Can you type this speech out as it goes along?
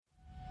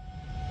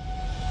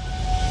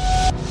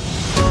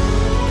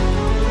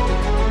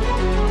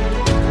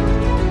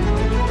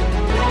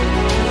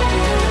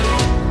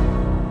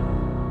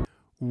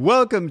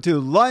Welcome to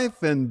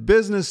Life and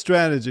Business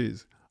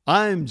Strategies.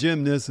 I'm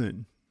Jim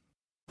Nissen.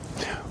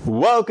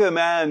 Welcome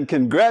and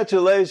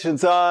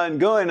congratulations on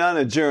going on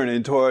a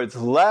journey towards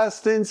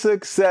lasting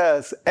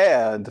success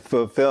and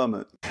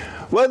fulfillment.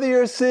 Whether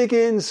you're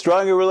seeking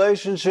stronger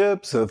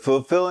relationships, a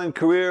fulfilling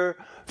career,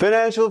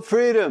 financial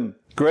freedom,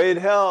 great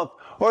health,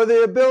 or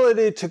the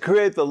ability to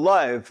create the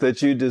life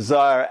that you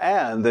desire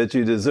and that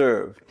you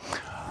deserve,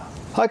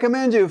 I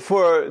commend you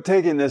for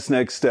taking this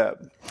next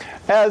step.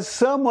 As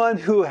someone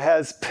who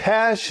has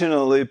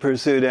passionately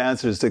pursued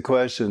answers to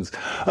questions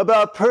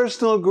about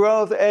personal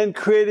growth and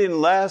creating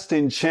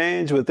lasting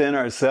change within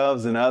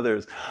ourselves and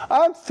others,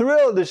 I'm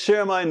thrilled to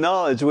share my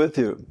knowledge with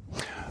you.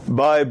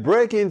 By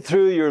breaking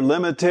through your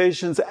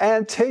limitations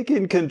and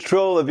taking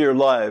control of your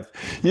life,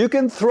 you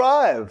can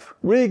thrive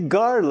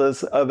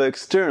regardless of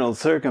external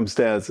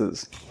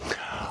circumstances.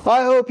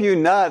 I hope you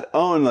not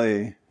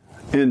only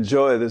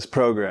enjoy this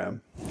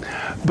program,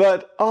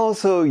 but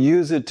also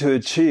use it to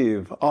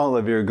achieve all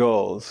of your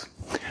goals.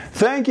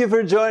 Thank you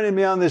for joining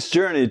me on this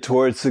journey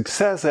towards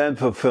success and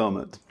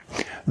fulfillment.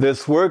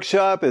 This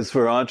workshop is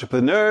for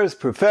entrepreneurs,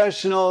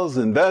 professionals,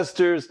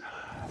 investors,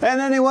 and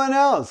anyone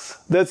else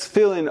that's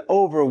feeling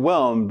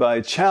overwhelmed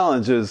by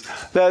challenges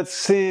that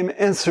seem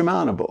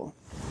insurmountable.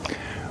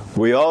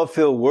 We all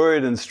feel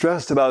worried and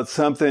stressed about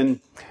something.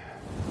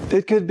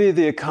 It could be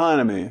the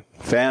economy,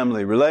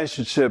 family,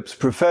 relationships,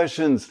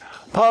 professions,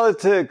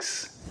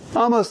 politics,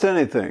 almost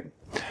anything.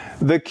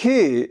 The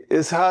key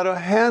is how to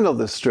handle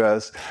the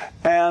stress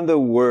and the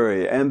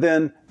worry, and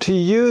then to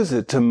use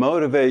it to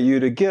motivate you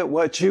to get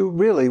what you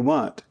really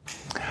want.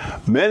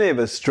 Many of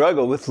us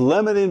struggle with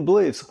limiting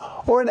beliefs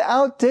or an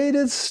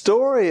outdated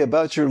story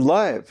about your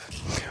life.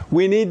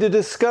 We need to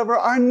discover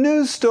our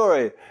new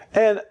story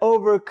and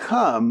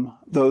overcome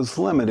those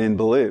limiting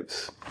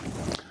beliefs.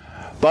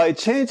 By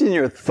changing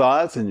your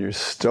thoughts and your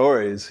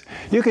stories,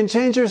 you can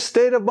change your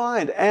state of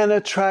mind and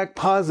attract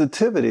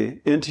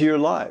positivity into your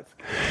life.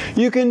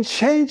 You can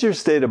change your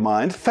state of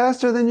mind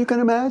faster than you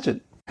can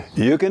imagine.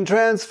 You can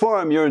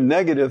transform your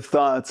negative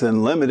thoughts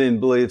and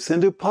limiting beliefs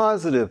into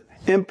positive,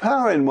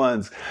 empowering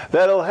ones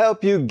that'll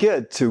help you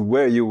get to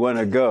where you want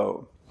to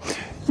go.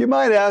 You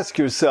might ask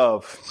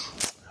yourself,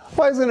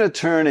 why is an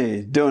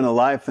attorney doing a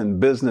life and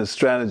business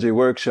strategy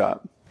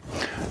workshop?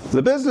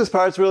 The business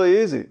part's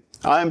really easy.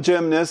 I'm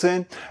Jim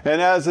Nissen,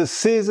 and as a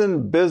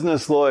seasoned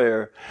business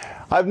lawyer,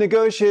 I've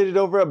negotiated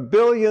over $1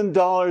 billion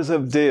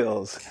of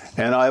deals,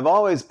 and I've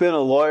always been a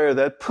lawyer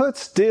that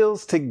puts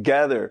deals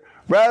together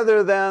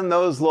rather than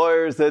those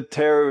lawyers that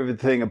tear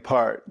everything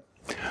apart.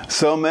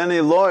 So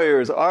many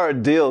lawyers are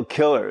deal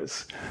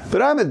killers,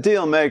 but I'm a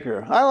deal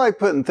maker. I like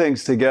putting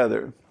things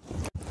together.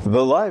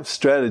 The life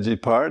strategy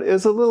part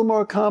is a little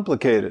more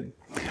complicated.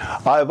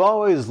 I've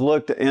always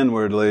looked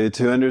inwardly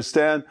to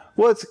understand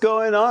what's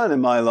going on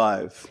in my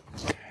life.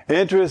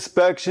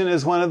 Introspection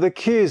is one of the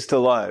keys to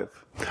life.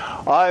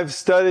 I've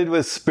studied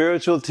with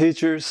spiritual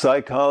teachers,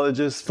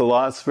 psychologists,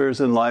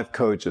 philosophers, and life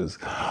coaches.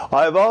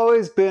 I've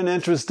always been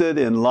interested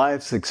in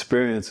life's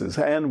experiences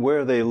and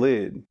where they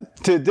lead.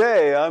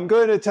 Today, I'm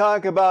going to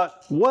talk about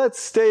what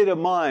state of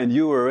mind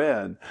you are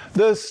in,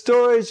 the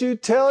stories you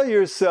tell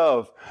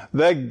yourself,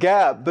 the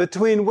gap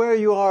between where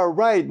you are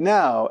right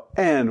now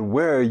and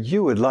where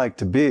you would like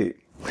to be.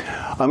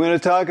 I'm going to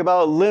talk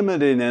about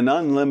limiting and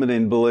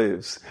unlimiting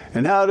beliefs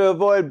and how to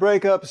avoid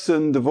breakups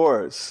and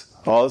divorce.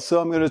 Also,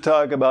 I'm going to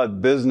talk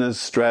about business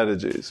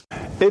strategies.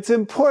 It's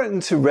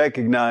important to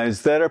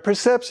recognize that our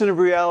perception of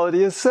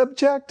reality is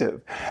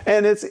subjective,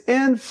 and it's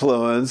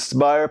influenced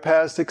by our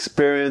past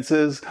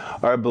experiences,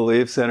 our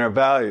beliefs, and our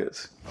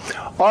values.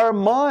 Our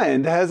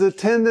mind has a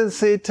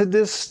tendency to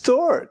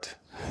distort,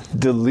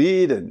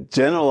 delete, and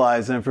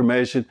generalize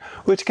information,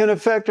 which can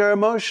affect our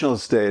emotional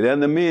state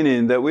and the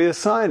meaning that we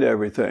assign to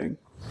everything.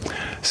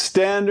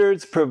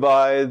 Standards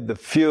provide the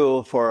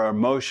fuel for our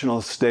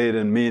emotional state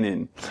and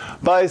meaning.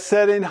 By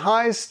setting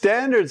high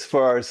standards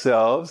for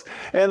ourselves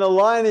and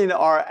aligning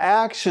our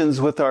actions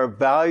with our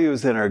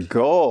values and our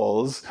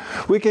goals,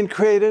 we can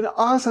create an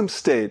awesome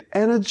state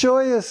and a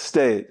joyous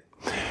state.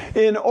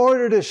 In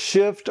order to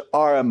shift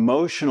our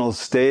emotional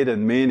state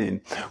and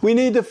meaning, we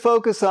need to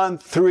focus on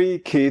three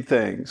key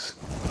things.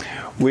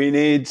 We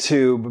need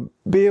to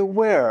be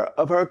aware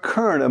of our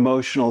current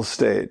emotional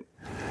state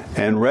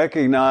and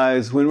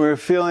recognize when we're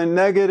feeling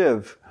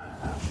negative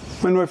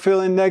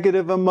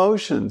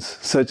emotions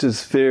such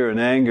as fear and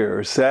anger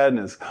or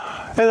sadness.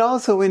 And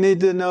also we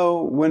need to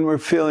know when we're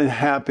feeling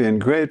happy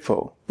and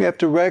grateful. We have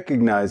to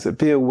recognize it,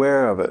 be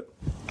aware of it.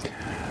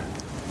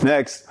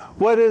 Next,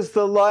 what is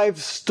the life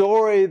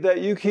story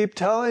that you keep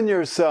telling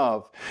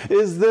yourself?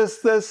 Is this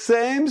the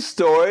same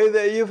story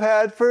that you've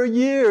had for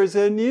years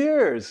and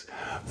years?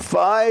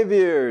 5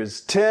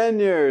 years, 10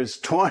 years,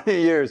 20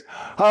 years.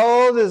 How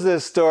old is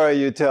this story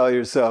you tell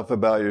yourself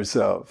about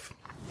yourself?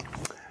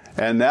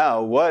 And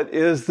now, what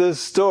is the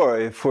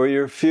story for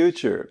your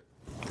future?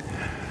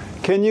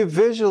 Can you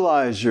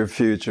visualize your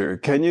future?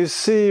 Can you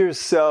see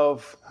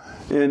yourself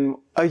in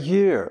a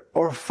year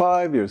or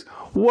 5 years?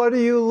 What do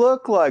you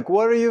look like?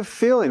 What are you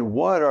feeling?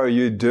 What are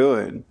you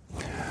doing?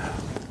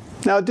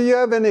 Now, do you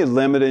have any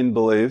limiting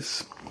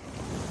beliefs?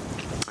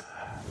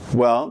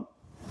 Well,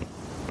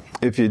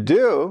 if you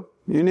do,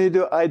 you need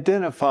to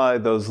identify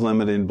those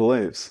limiting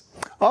beliefs.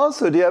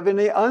 Also, do you have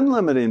any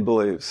unlimiting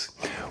beliefs?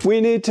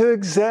 We need to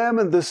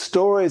examine the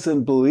stories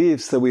and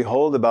beliefs that we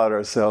hold about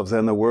ourselves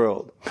and the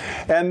world.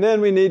 And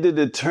then we need to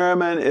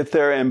determine if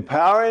they're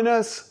empowering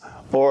us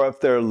or if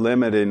they're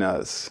limiting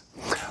us.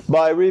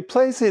 By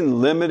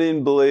replacing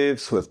limiting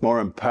beliefs with more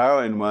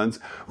empowering ones,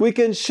 we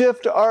can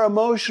shift our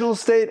emotional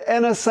state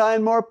and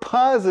assign more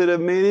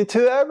positive meaning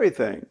to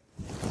everything.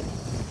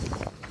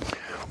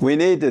 We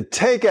need to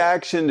take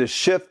action to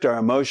shift our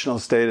emotional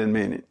state and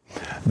meaning.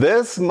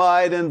 This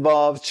might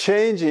involve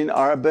changing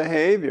our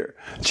behavior,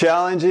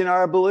 challenging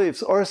our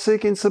beliefs, or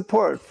seeking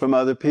support from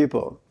other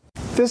people.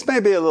 This may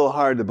be a little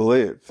hard to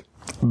believe,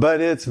 but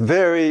it's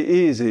very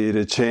easy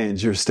to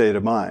change your state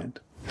of mind.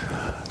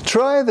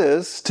 Try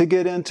this to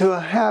get into a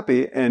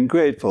happy and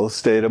grateful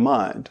state of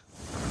mind.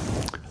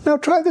 Now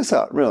try this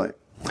out, really.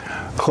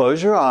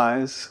 Close your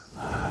eyes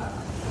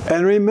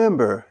and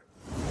remember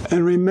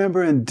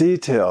in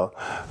detail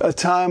a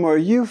time where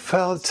you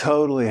felt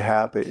totally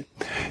happy.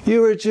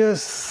 You were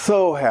just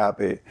so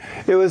happy.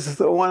 It was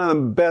one of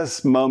the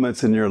best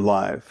moments in your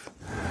life.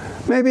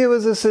 Maybe it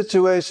was a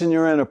situation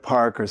you're in a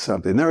park or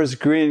something. There was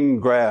green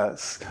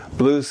grass,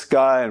 blue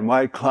sky, and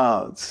white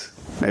clouds.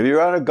 Maybe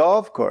you're on a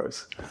golf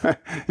course.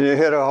 You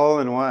hit a hole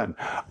in one.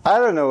 I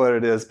don't know what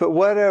it is, but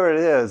whatever it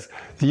is,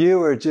 you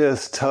were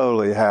just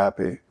totally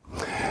happy.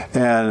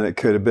 And it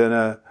could have been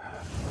a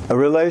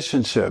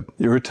relationship.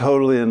 You were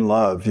totally in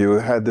love. You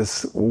had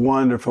this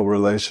wonderful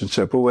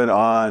relationship. It went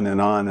on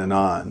and on and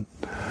on.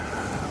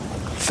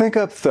 Think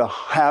of the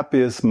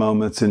happiest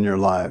moments in your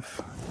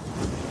life.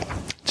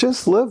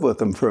 Just live with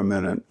them for a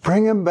minute.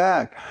 Bring them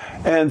back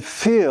and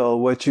feel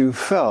what you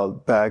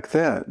felt back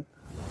then.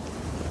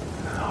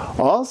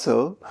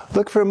 Also,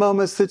 look for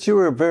moments that you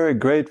were very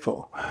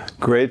grateful.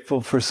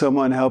 Grateful for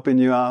someone helping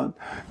you out.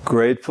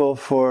 Grateful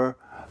for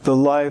the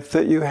life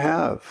that you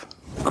have.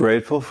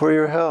 Grateful for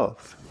your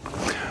health.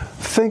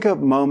 Think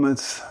of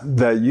moments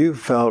that you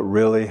felt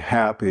really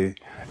happy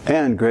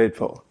and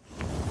grateful.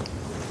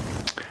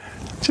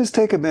 Just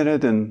take a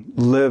minute and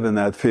live in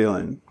that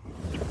feeling.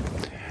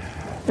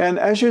 And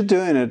as you're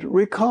doing it,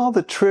 recall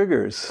the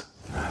triggers,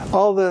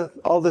 all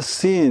the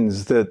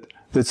scenes that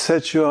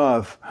set you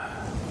off,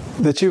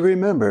 that you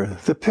remember,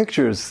 the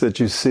pictures that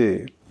you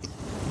see.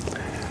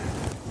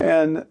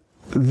 And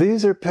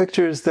these are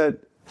pictures that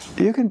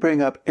you can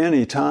bring up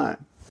any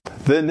time.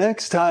 The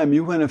next time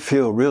you want to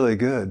feel really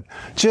good,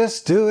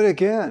 just do it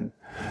again.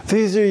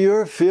 These are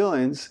your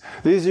feelings.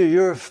 These are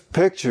your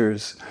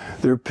pictures.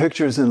 They're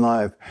pictures in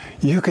life.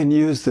 You can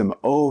use them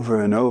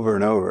over and over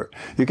and over.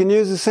 You can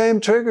use the same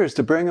triggers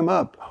to bring them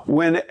up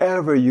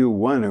whenever you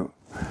want to.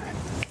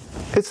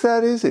 It's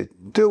that easy.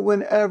 Do it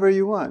whenever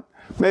you want.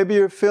 Maybe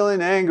you're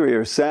feeling angry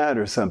or sad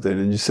or something,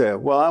 and you say,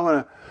 well, I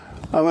want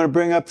to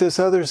bring up this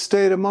other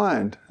state of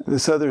mind,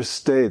 this other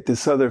state,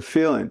 this other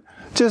feeling.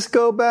 Just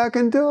go back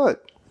and do it.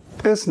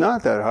 It's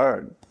not that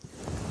hard.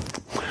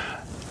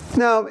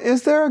 Now,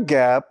 is there a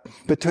gap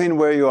between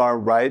where you are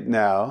right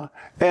now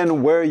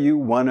and where you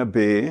want to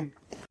be?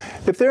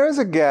 If there is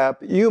a gap,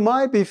 you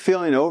might be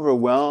feeling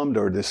overwhelmed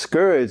or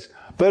discouraged,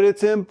 but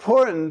it's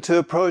important to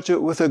approach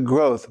it with a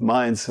growth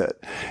mindset,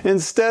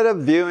 instead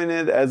of viewing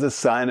it as a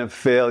sign of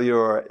failure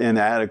or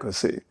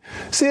inadequacy.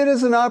 See it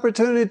as an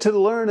opportunity to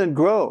learn and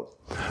grow.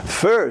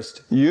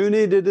 First, you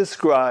need to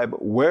describe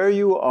where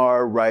you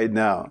are right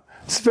now.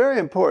 It's very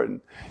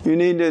important. You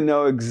need to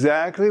know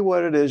exactly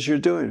what it is you're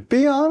doing.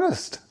 Be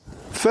honest.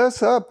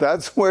 Fess up.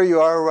 That's where you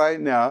are right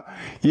now.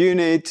 You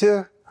need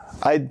to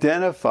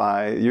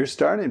identify your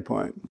starting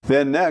point.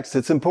 Then next,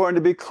 it's important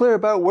to be clear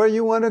about where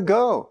you want to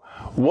go.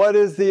 What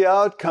is the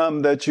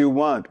outcome that you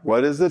want?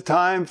 What is the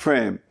time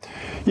frame?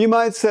 You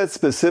might set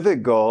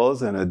specific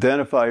goals and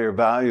identify your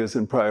values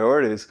and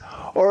priorities,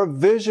 or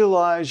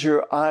visualize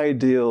your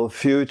ideal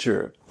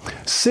future.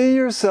 See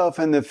yourself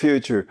in the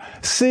future.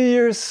 See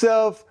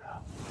yourself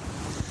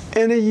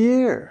in a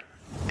year,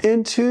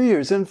 in 2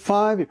 years, in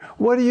 5 years.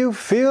 What do you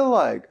feel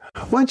like?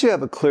 Once you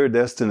have a clear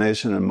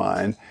destination in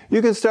mind,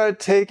 you can start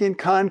taking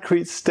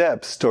concrete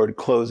steps toward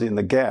closing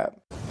the gap.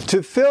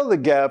 To fill the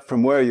gap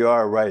from where you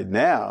are right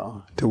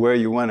now to where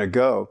you want to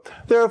go,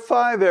 there are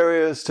 5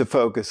 areas to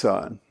focus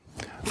on.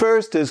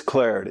 First is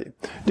clarity.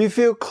 Do you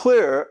feel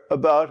clear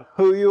about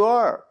who you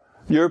are,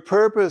 your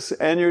purpose,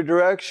 and your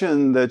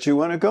direction that you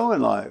want to go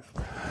in life?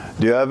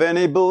 Do you have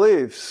any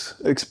beliefs,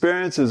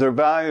 experiences, or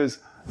values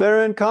that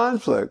are in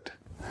conflict?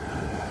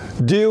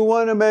 Do you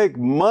want to make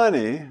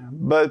money,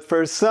 but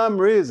for some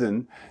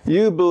reason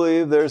you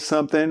believe there's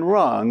something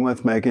wrong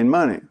with making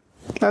money?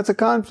 That's a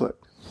conflict.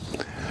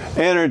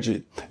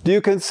 Energy. Do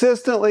you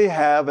consistently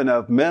have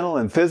enough mental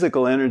and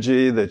physical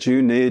energy that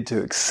you need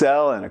to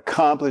excel and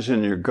accomplish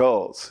in your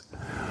goals?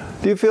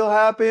 Do you feel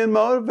happy and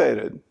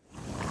motivated?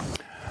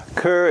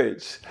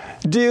 Courage.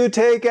 Do you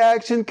take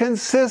action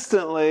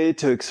consistently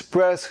to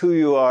express who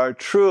you are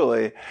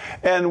truly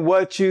and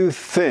what you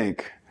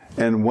think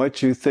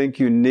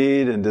you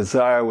need and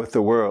desire with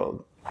the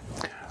world?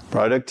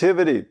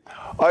 Productivity.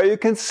 Are you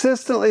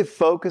consistently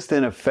focused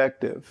and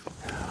effective?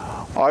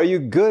 Are you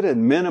good at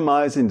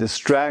minimizing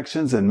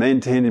distractions and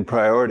maintaining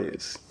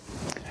priorities?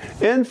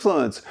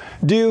 Influence.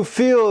 Do you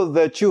feel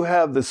that you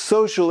have the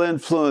social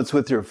influence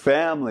with your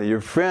family, your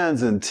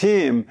friends, and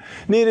team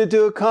needed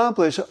to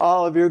accomplish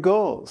all of your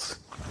goals?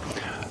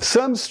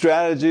 Some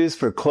strategies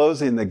for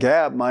closing the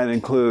gap might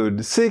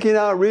include seeking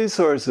out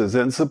resources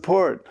and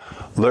support,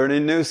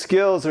 learning new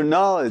skills or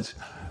knowledge,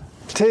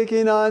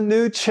 taking on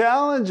new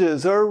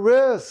challenges or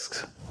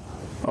risks,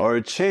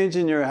 or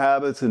changing your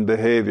habits and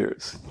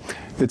behaviors.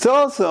 It's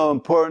also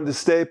important to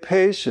stay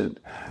patient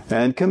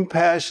and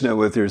compassionate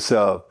with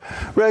yourself,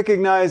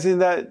 recognizing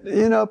that,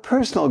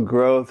 personal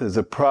growth is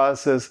a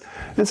process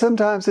and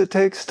sometimes it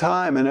takes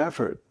time and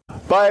effort.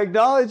 By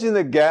acknowledging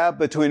the gap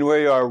between where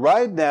you are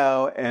right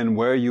now and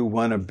where you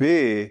want to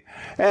be,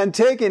 and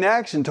taking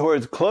action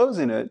towards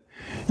closing it,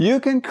 you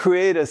can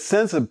create a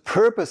sense of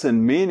purpose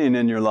and meaning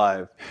in your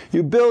life.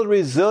 You build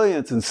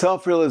resilience and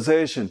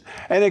self-realization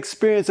and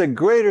experience a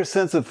greater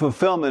sense of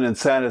fulfillment and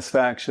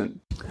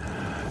satisfaction.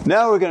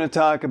 Now we're going to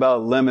talk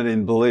about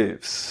limiting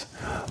beliefs.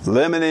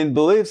 Limiting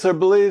beliefs are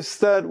beliefs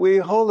that we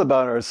hold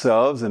about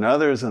ourselves and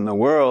others in the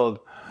world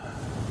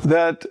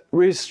that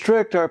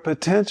restrict our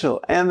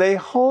potential, and they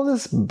hold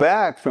us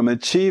back from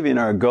achieving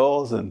our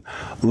goals and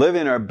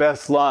living our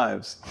best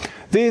lives.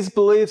 These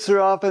beliefs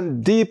are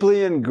often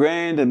deeply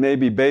ingrained and may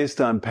be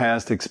based on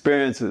past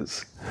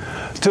experiences.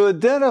 To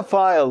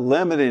identify a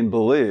limiting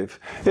belief,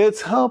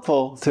 it's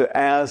helpful to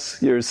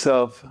ask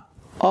yourself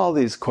all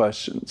these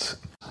questions.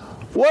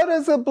 What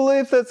is a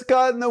belief that's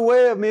got in the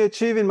way of me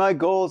achieving my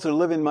goals or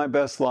living my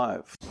best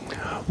life?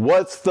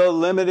 What's the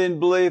limiting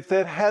belief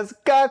that has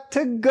got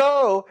to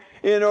go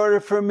in order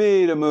for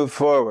me to move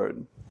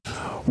forward?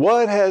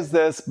 What has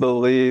this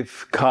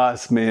belief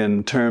cost me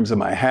in terms of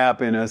my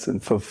happiness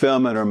and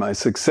fulfillment or my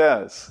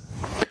success?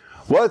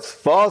 What's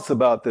false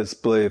about this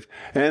belief,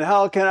 and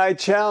how can I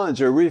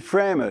challenge or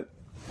reframe it?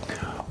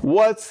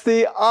 What's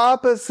the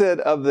opposite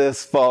of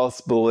this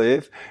false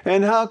belief,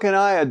 and how can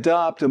I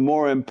adopt a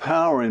more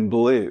empowering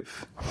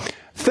belief?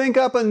 Think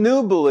up a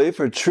new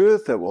belief or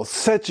truth that will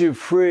set you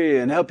free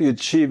and help you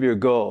achieve your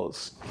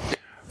goals.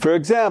 For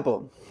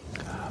example,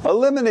 a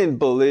limiting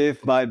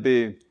belief might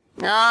be,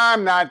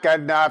 I'm not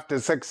good enough to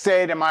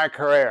succeed in my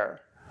career.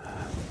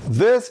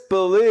 This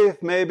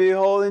belief may be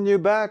holding you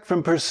back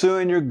from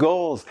pursuing your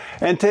goals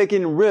and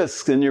taking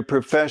risks in your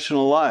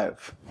professional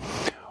life.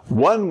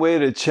 One way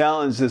to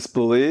challenge this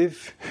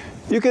belief,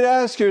 you could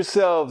ask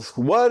yourselves,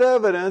 what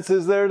evidence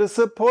is there to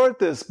support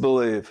this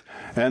belief,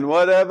 and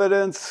what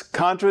evidence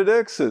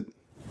contradicts it?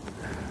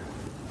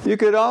 You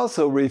could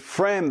also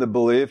reframe the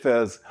belief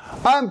as,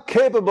 I'm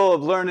capable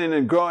of learning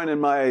and growing in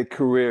my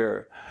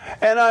career,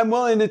 and I'm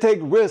willing to take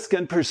risks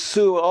and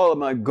pursue all of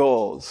my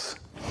goals.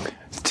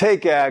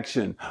 Take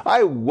action.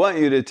 I want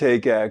you to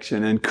take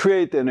action and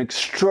create an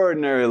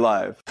extraordinary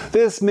life.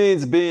 This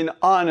means being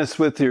honest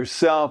with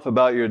yourself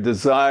about your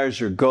desires,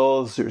 your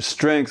goals, your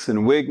strengths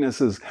and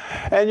weaknesses,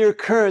 and your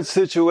current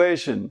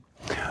situation.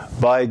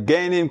 By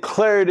gaining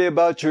clarity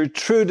about your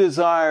true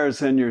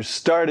desires and your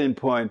starting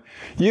point,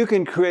 you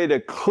can create a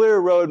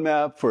clear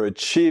roadmap for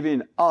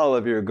achieving all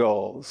of your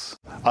goals.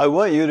 I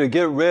want you to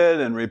get rid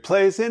and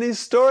replace any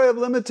story of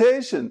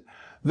limitation.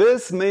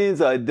 This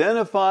means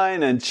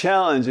identifying and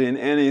challenging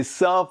any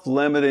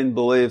self-limiting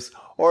beliefs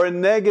or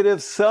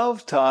negative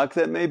self-talk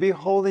that may be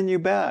holding you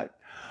back.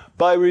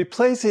 By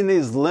replacing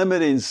these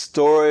limiting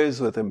stories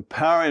with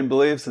empowering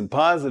beliefs and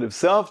positive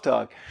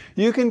self-talk,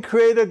 you can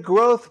create a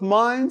growth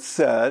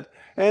mindset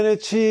and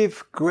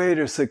achieve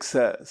greater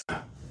success.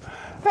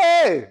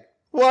 Hey,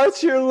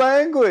 watch your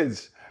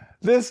language.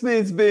 This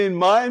means being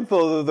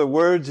mindful of the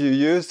words you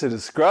use to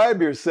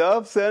describe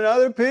yourselves and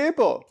other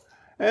people,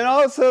 and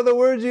also the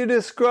words you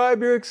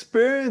describe your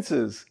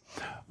experiences.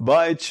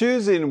 By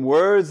choosing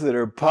words that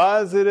are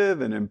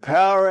positive and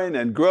empowering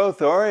and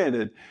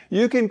growth-oriented,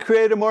 you can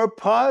create a more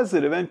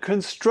positive and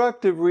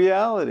constructive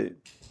reality.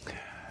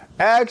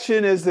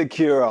 Action is the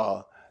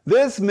cure-all.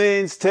 This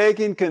means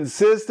taking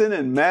consistent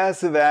and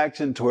massive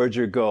action towards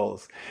your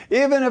goals,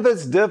 even if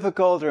it's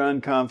difficult or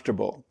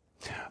uncomfortable.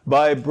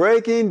 By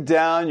breaking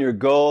down your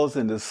goals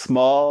into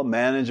small,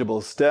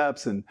 manageable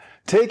steps and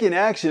taking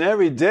action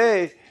every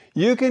day,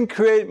 you can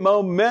create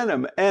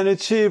momentum and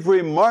achieve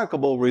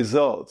remarkable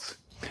results.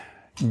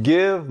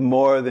 Give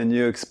more than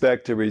you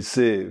expect to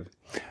receive.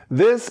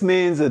 This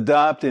means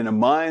adopting a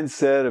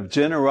mindset of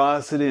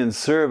generosity and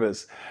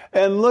service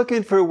and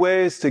looking for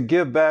ways to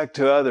give back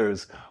to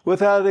others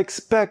without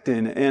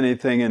expecting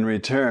anything in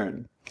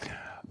return.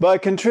 By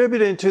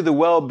contributing to the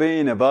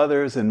well-being of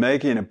others and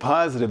making a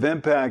positive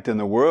impact in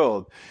the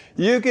world,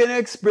 you can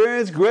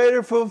experience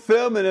greater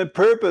fulfillment and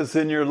purpose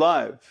in your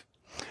life.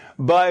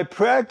 By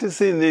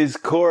practicing these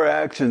core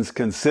actions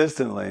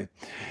consistently,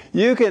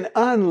 you can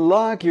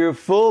unlock your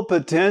full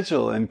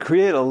potential and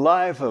create a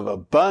life of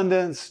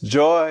abundance,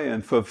 joy,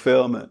 and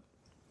fulfillment.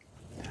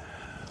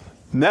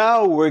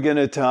 Now we're going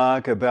to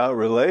talk about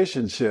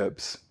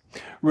relationships.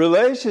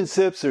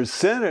 Relationships are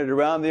centered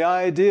around the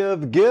idea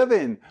of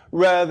giving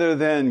rather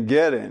than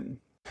getting.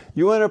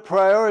 You want to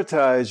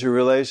prioritize your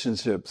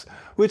relationships,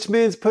 which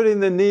means putting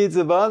the needs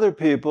of other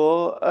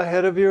people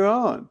ahead of your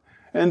own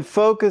and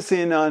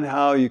focusing on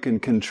how you can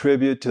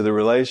contribute to the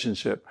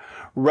relationship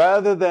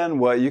rather than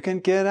what you can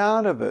get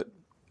out of it.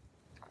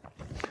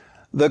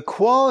 The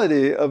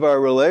quality of our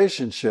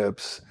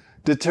relationships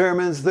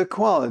determines the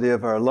quality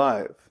of our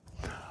life.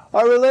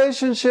 Our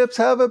relationships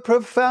have a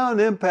profound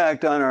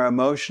impact on our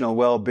emotional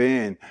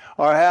well-being,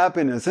 our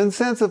happiness, and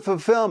sense of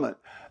fulfillment.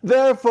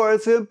 Therefore,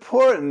 it's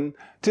important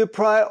to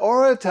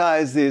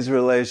prioritize these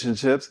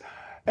relationships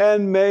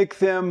and make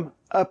them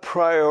a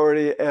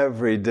priority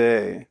every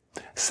day.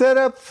 Set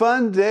up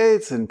fun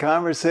dates and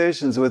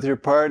conversations with your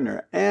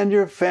partner and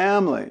your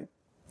family.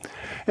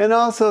 And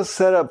also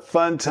set up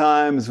fun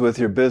times with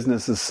your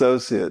business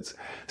associates.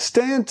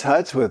 Stay in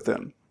touch with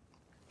them.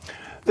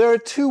 There are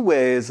two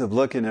ways of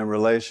looking at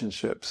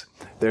relationships.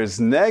 There's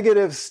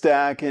negative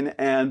stacking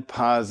and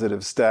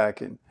positive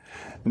stacking.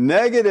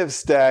 Negative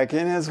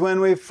stacking is when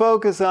we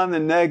focus on the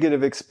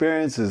negative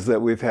experiences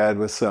that we've had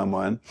with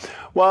someone,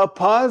 while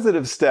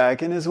positive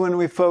stacking is when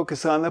we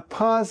focus on the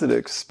positive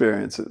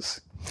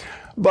experiences.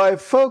 By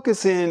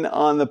focusing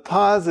on the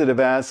positive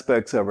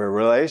aspects of a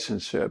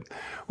relationship,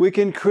 we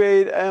can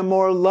create a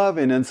more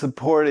loving and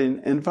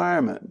supporting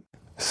environment.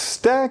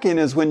 Stacking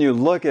is when you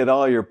look at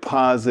all your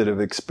positive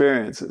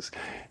experiences.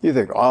 You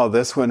think, oh,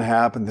 this one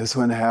happened,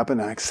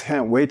 I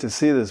can't wait to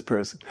see this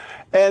person.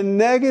 And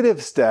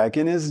negative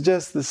stacking is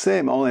just the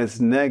same, only it's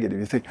negative.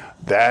 You think,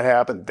 that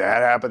happened,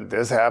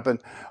 this happened,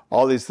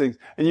 all these things.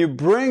 And you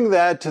bring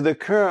that to the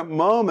current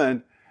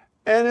moment,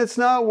 and it's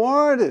not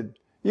warranted.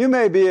 You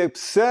may be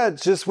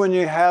upset just when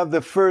you have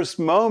the first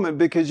moment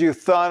because you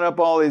thought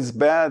up all these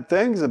bad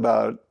things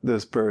about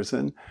this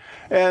person.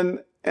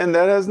 And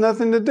that has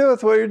nothing to do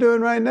with what you're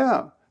doing right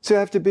now. So you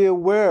have to be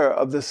aware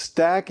of the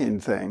stacking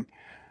thing.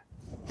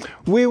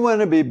 We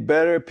want to be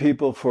better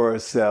people for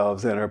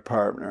ourselves and our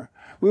partner.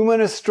 We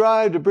want to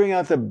strive to bring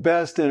out the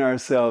best in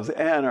ourselves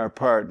and our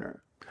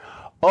partner.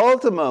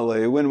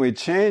 Ultimately, when we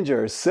change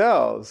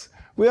ourselves,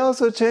 we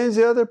also change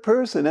the other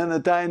person and the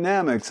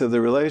dynamics of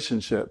the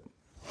relationship.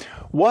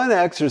 One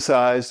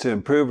exercise to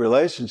improve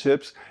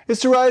relationships is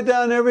to write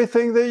down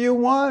everything that you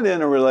want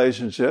in a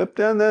relationship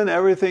and then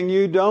everything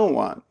you don't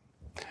want.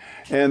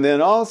 And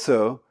then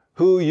also,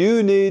 who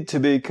you need to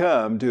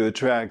become to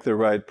attract the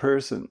right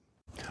person.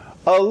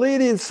 A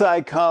leading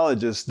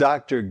psychologist,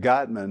 Dr.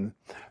 Gottman,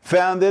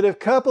 found that if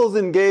couples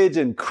engage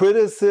in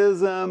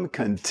criticism,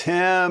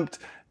 contempt,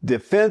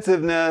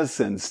 defensiveness,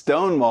 and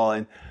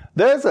stonewalling,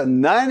 there's a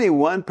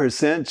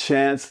 91%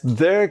 chance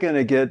they're going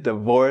to get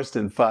divorced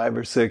in 5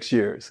 or 6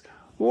 years.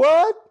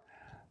 What?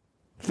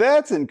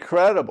 That's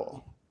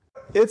incredible.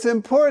 It's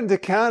important to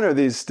counter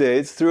these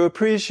states through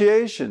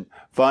appreciation,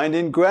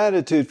 finding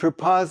gratitude for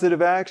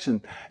positive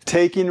action,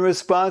 taking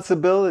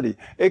responsibility,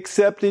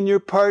 accepting your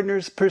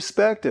partner's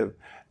perspective,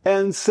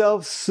 and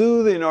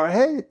self-soothing or,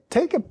 hey,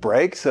 take a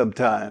break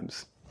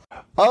sometimes.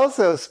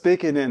 Also,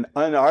 speaking in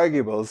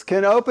unarguables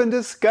can open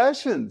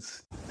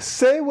discussions.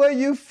 Say what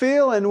you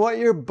feel and what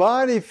your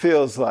body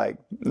feels like.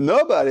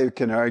 Nobody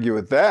can argue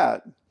with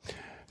that.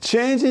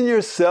 Changing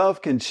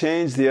yourself can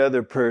change the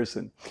other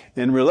person.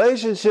 And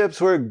relationships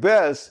work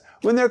best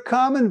when there are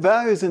common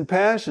values and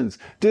passions,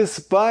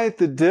 despite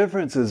the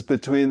differences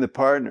between the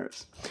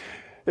partners.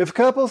 If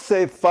couples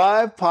say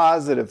 5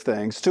 positive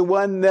things to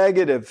 1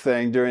 negative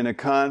thing during a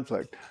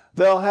conflict,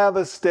 they'll have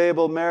a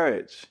stable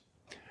marriage.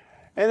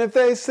 And if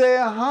they say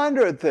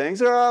 100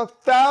 things or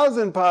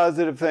 1,000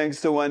 positive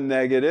things to 1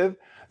 negative,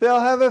 they'll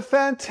have a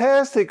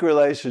fantastic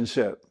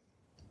relationship.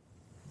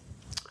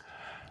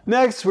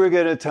 Next, we're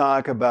going to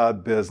talk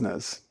about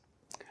business.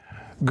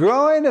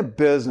 Growing a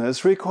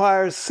business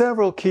requires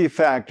several key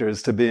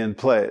factors to be in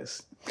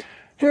place.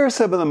 Here are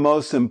some of the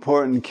most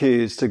important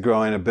keys to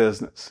growing a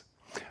business.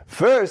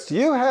 First,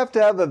 you have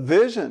to have a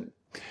vision.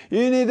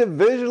 You need to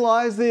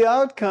visualize the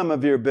outcome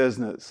of your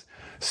business.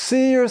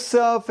 See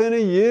yourself in a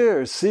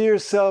year. See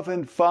yourself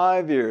in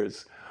 5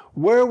 years.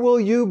 Where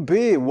will you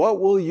be? What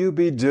will you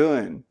be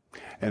doing?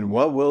 And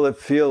what will it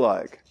feel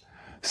like?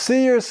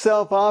 See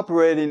yourself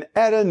operating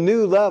at a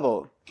new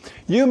level.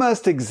 You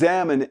must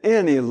examine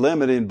any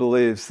limiting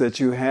beliefs that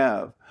you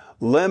have.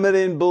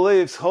 Limiting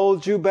beliefs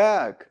hold you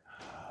back.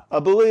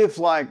 A belief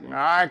like,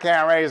 I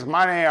can't raise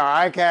money or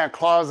I can't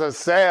close a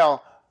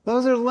sale,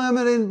 those are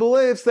limiting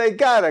beliefs. They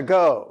gotta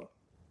go.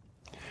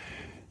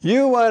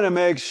 You want to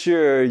make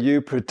sure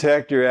you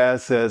protect your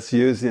assets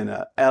using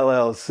an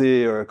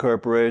LLC or a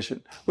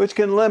corporation, which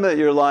can limit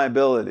your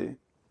liability.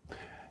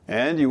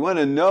 And you want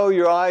to know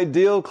your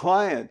ideal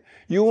client.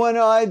 You want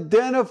to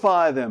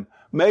identify them.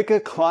 Make a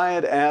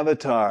client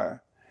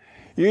avatar.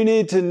 You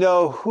need to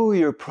know who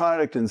your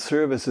product and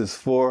service is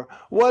for,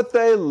 what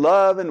they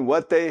love and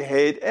what they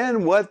hate,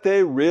 and what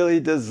they really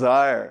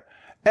desire,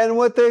 and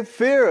what they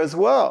fear as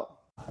well.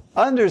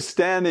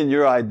 Understanding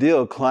your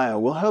ideal client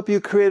will help you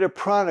create a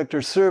product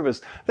or service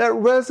that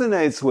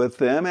resonates with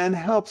them and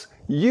helps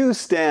you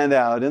stand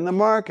out in the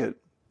market.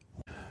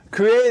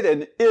 Create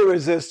an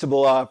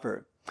irresistible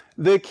offer.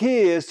 The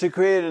key is to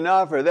create an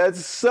offer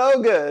that's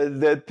so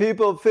good that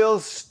people feel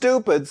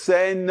stupid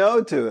saying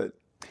no to it.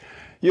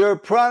 Your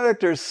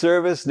product or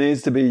service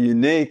needs to be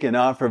unique and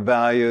offer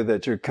value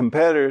that your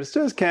competitors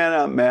just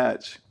cannot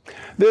match.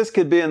 This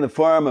could be in the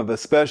form of a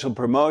special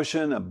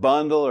promotion, a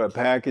bundle, or a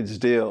package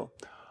deal.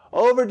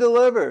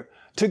 Over-deliver.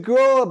 To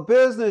grow a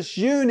business,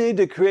 you need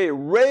to create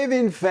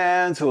raving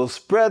fans who will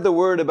spread the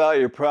word about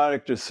your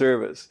product or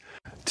service.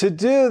 To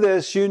do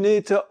this, you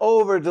need to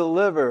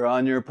over-deliver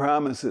on your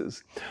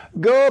promises.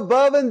 Go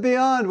above and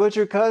beyond what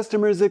your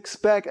customers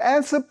expect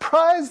and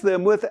surprise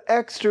them with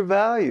extra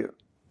value.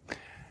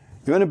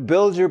 You want to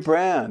build your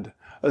brand.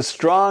 A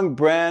strong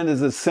brand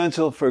is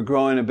essential for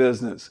growing a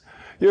business.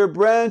 Your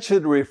brand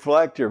should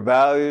reflect your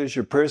values,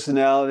 your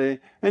personality,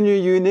 and your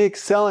unique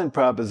selling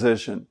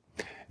proposition.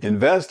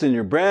 Invest in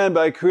your brand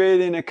by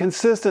creating a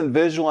consistent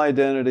visual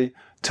identity,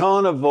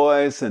 tone of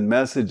voice, and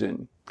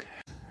messaging.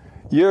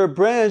 Your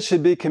brand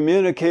should be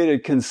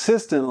communicated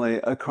consistently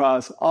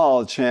across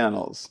all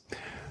channels,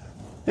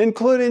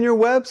 including your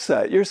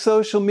website, your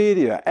social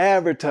media,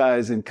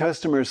 advertising,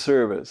 customer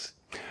service.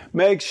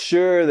 Make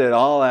sure that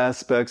all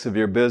aspects of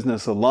your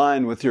business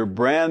align with your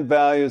brand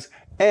values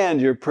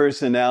and your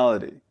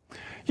personality.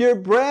 Your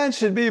brand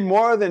should be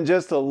more than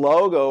just a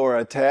logo or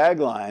a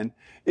tagline.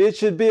 It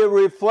should be a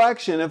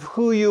reflection of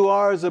who you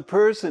are as a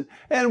person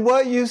and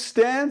what you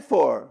stand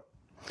for.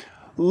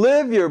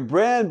 Live your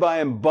brand by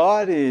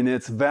embodying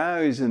its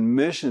values and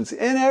missions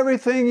in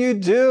everything you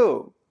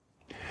do.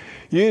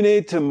 You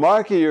need to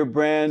market your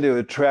brand to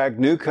attract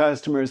new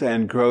customers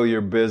and grow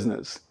your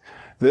business.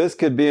 This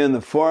could be in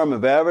the form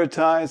of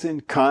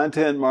advertising,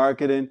 content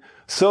marketing,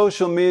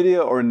 social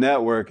media, or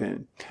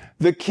networking.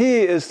 The key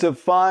is to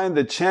find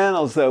the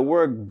channels that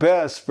work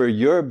best for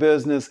your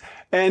business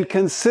and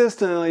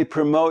consistently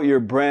promote your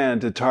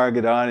brand to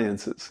target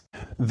audiences.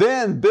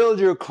 Then build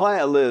your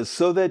client list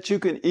so that you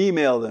can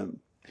email them.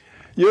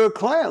 Your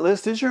client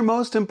list is your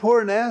most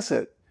important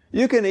asset.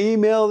 You can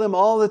email them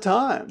all the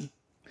time.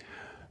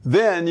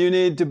 Then you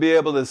need to be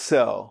able to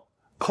sell.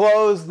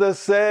 Close the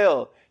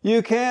sale.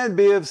 You can't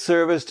be of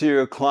service to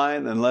your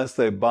client unless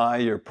they buy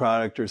your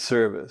product or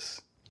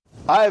service.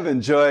 I've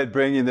enjoyed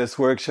bringing this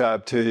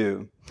workshop to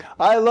you.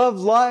 I love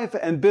life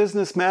and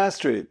business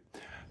mastery.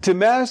 To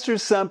master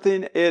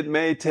something, it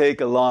may take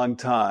a long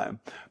time,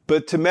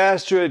 but to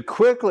master it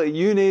quickly,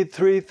 you need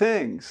 3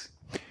 things.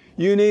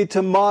 You need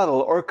to model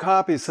or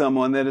copy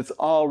someone that has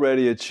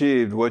already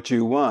achieved what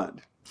you want.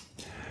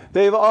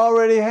 They've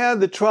already had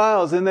the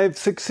trials and they've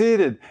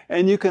succeeded,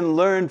 and you can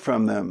learn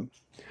from them.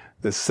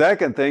 The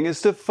second thing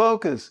is to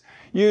focus.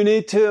 You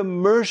need to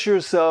immerse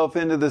yourself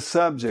into the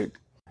subject.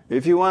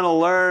 If you want to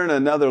learn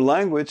another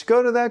language,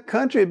 go to that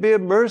country and be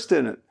immersed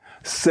in it.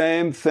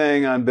 Same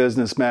thing on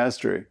business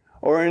mastery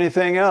or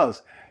anything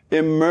else.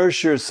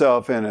 Immerse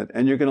yourself in it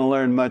and you're going to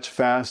learn much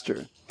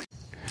faster.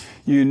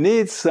 You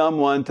need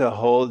someone to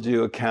hold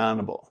you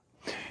accountable.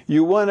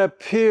 You want a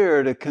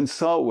peer to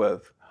consult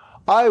with.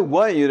 I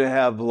want you to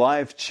have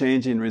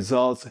life-changing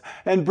results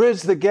and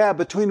bridge the gap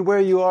between where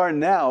you are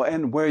now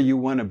and where you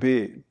want to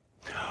be.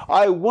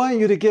 I want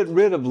you to get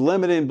rid of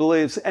limiting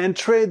beliefs and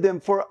trade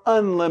them for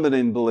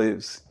unlimited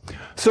beliefs.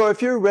 So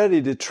if you're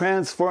ready to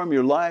transform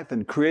your life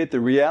and create the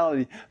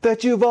reality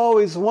that you've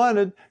always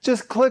wanted,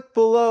 just click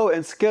below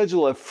and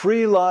schedule a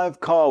free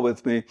live call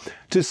with me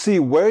to see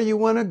where you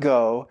want to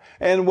go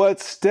and what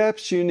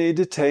steps you need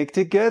to take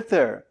to get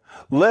there.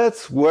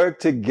 Let's work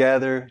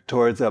together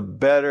towards a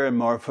better and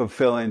more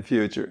fulfilling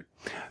future.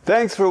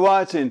 Thanks for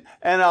watching,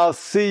 and I'll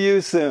see you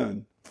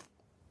soon.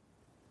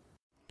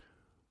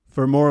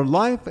 For more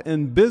life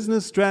and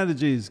business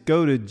strategies,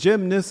 go to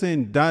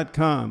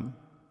jimnissing.com.